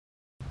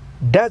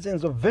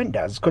Dozens of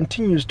vendors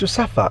continues to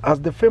suffer as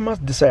the famous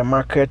Desai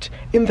market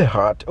in the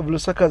heart of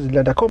Lusaka's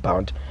Lilanda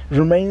compound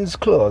remains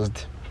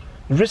closed.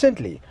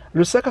 Recently,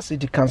 Lusaka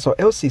City Council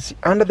LCC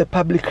under the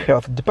Public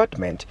Health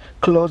Department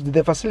closed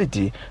the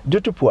facility due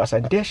to poor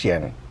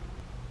sanitation.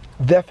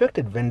 The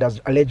affected vendors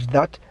allege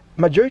that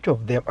majority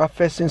of them are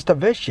facing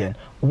starvation,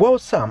 while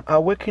some are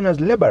working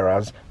as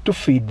laborers to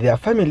feed their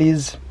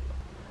families.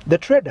 The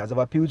traders have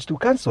appealed to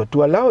council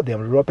to allow them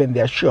to reopen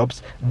their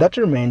shops that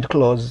remained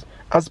closed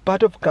as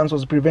part of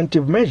council's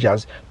preventive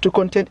measures to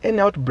contain any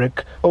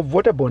outbreak of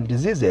waterborne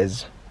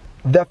diseases.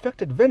 The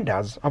affected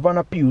vendors have an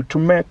appeal to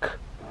make.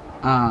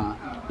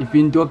 If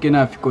in talking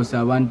because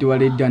abantu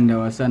walidanda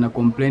wasana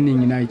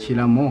complaining na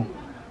ichilamo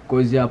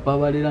cause ya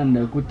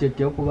pavalilanda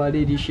kutete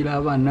okubalirishira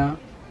abana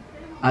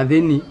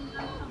adeni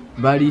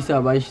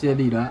balisa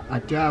bashirira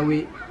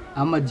atawe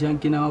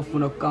amajanki na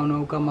wafuna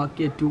kukaona ka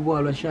market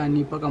ubwalwa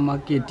shani paka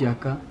market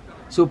yaka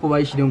so po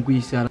bayishire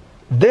nkuisara.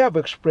 They have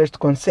expressed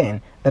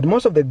concern that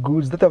most of the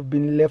goods that have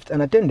been left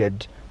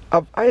unattended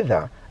have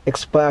either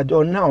expired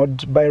or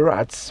gnawed by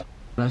rats.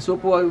 So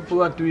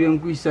po atuye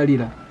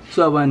nkuisarira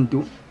so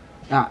abantu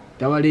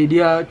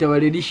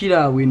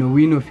tawaledishira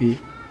wino fe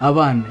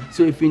abana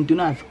so if into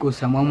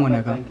nafikosa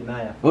mwamonaka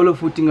all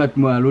footing at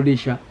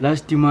mwalodesha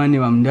last money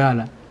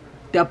wamdala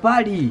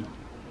tapali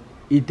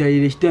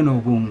itaileshita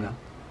nobunga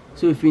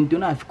so if into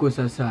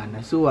nafikosa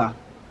sana so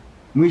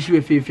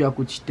mwishiwe fefe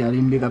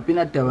akuchitalimbeka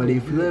pena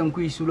tawalefula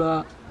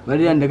nkuisula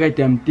balenda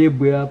kaita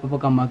mtebwe hapa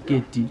paka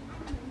market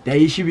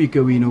taishibike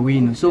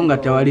wino so nga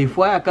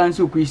tawalefu aya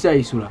kansi kuisa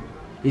isula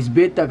is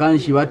better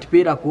kanshi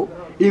batperako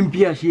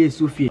impia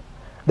shiesufi.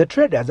 The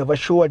traders have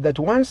assured that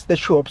once the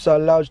shops are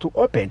allowed to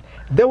open,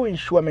 they will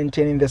ensure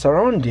maintaining the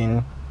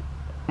surrounding.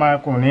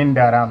 That's why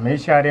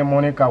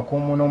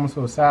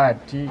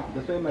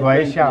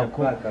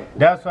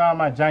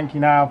I'm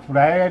junking now.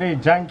 Friday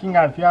junking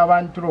a few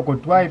one to go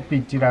to a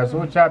picture.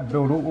 So,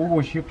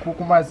 Chabu, she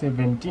cookuma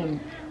 17,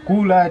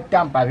 cooler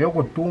tampa,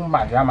 yoko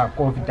tumba, yama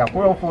coffee,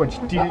 taco for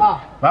tea,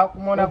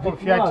 Bakumona for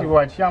Fiat,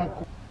 what yam.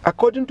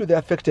 According to the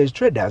affected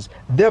traders,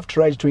 they have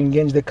tried to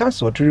engage the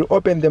council to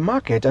reopen the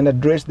market and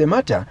address the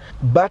matter,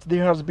 but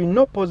there has been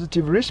no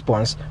positive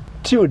response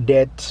till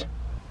date.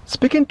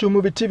 Speaking to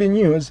Movie TV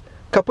News,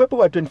 Kapwepwe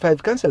Ward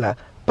 25 councilor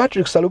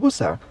Patrick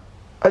Saulosi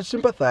has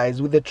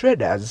sympathized with the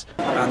traders.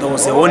 There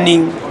was a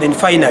warning, then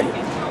finally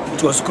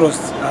it was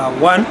crossed.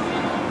 One,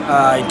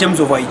 in terms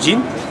of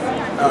hygiene,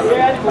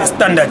 the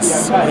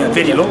standards were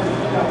very low,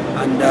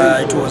 and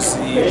it was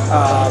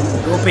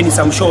opening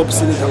some shops,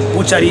 some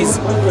butcheries.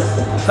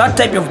 That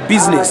type of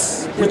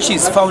business, which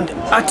is found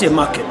at a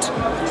market,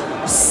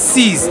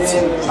 ceased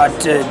at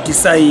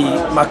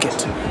Desai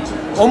market.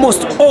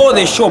 Almost all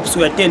the shops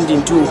were turned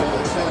into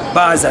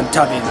bars and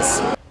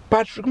taverns.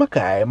 Patrick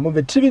Mackay,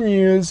 Movie TV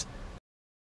News,